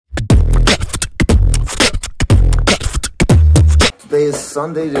Today is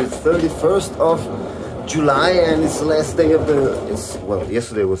Sunday, the 31st of July, and it's the last day of the... well,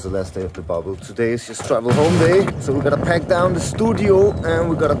 yesterday was the last day of the bubble. Today is just travel home day, so we gotta pack down the studio and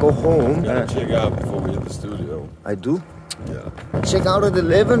we gotta go home. You gotta check out before we hit the studio. I do? Yeah. Check out at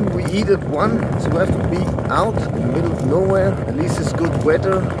 11, we eat at 1, so we have to be out in the middle of nowhere. At least it's good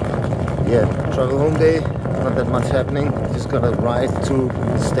weather. Yeah, travel home day, not that much happening. Just gotta ride to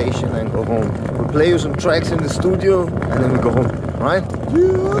the station and go home. We'll play you some tracks in the studio and then we go home, right?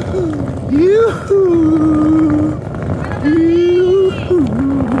 Yoo-hoo! Yoo-hoo! Yoo-hoo!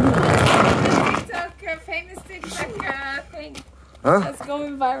 Famous TikTok thing. Huh? That's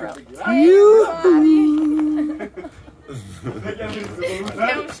going viral. Yoo-hoo! Look at you.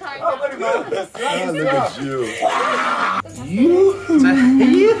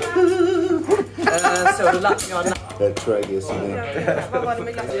 That track yesterday.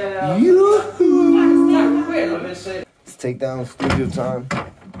 Let's take down studio time.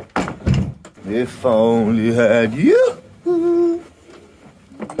 If I only had you.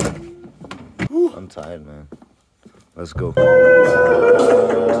 I'm tired, man. Let's go.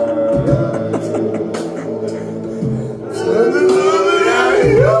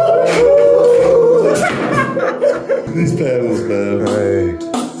 This bad was bad. Right.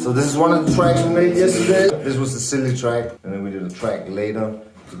 So this is one of the tracks we made yesterday. This was the silly track, and then we did a track later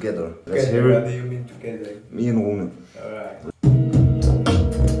together. Let's hear it. What do you mean together? Me and Rune. Alright.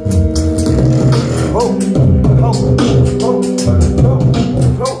 Oh, oh, oh, oh, oh.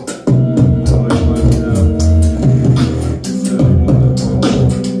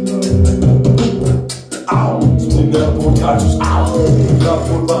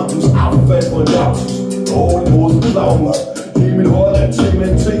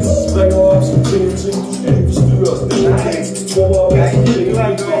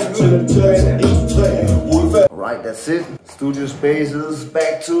 Alright, that's it. Studio spaces,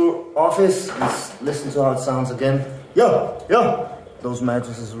 back to office. Let's listen to how it sounds again. Yo, yo! Those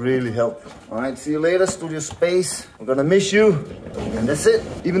mattresses really help. Alright, see you later, studio space. We're gonna miss you. And that's it.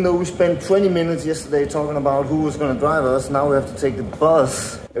 Even though we spent 20 minutes yesterday talking about who was gonna drive us, now we have to take the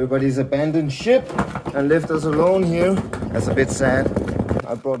bus. Everybody's abandoned ship and left us alone here. That's a bit sad.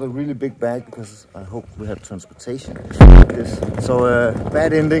 I brought a really big bag because I hope we have transportation like this. So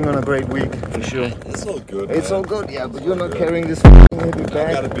bad ending on a great week for sure. It's all good. It's man. all good, yeah, but you're not good. carrying this heavy bag.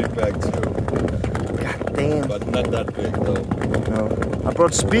 I got a big bag too. God damn. But not that big though. No. I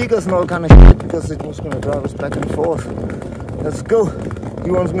brought speakers and all kind of shit because it was gonna drive us back and forth. Let's go.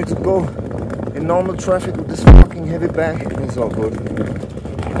 He wants me to go in normal traffic with this fucking heavy bag. It's all good.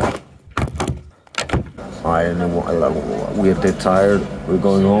 Alright, we're dead tired. We're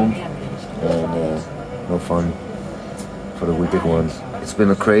going home. And no fun for the wicked ones. It's been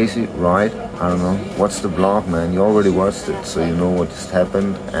a crazy ride. I don't know. Watch the vlog, man. You already watched it, so you know what just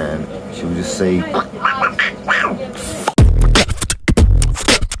happened. And should we just say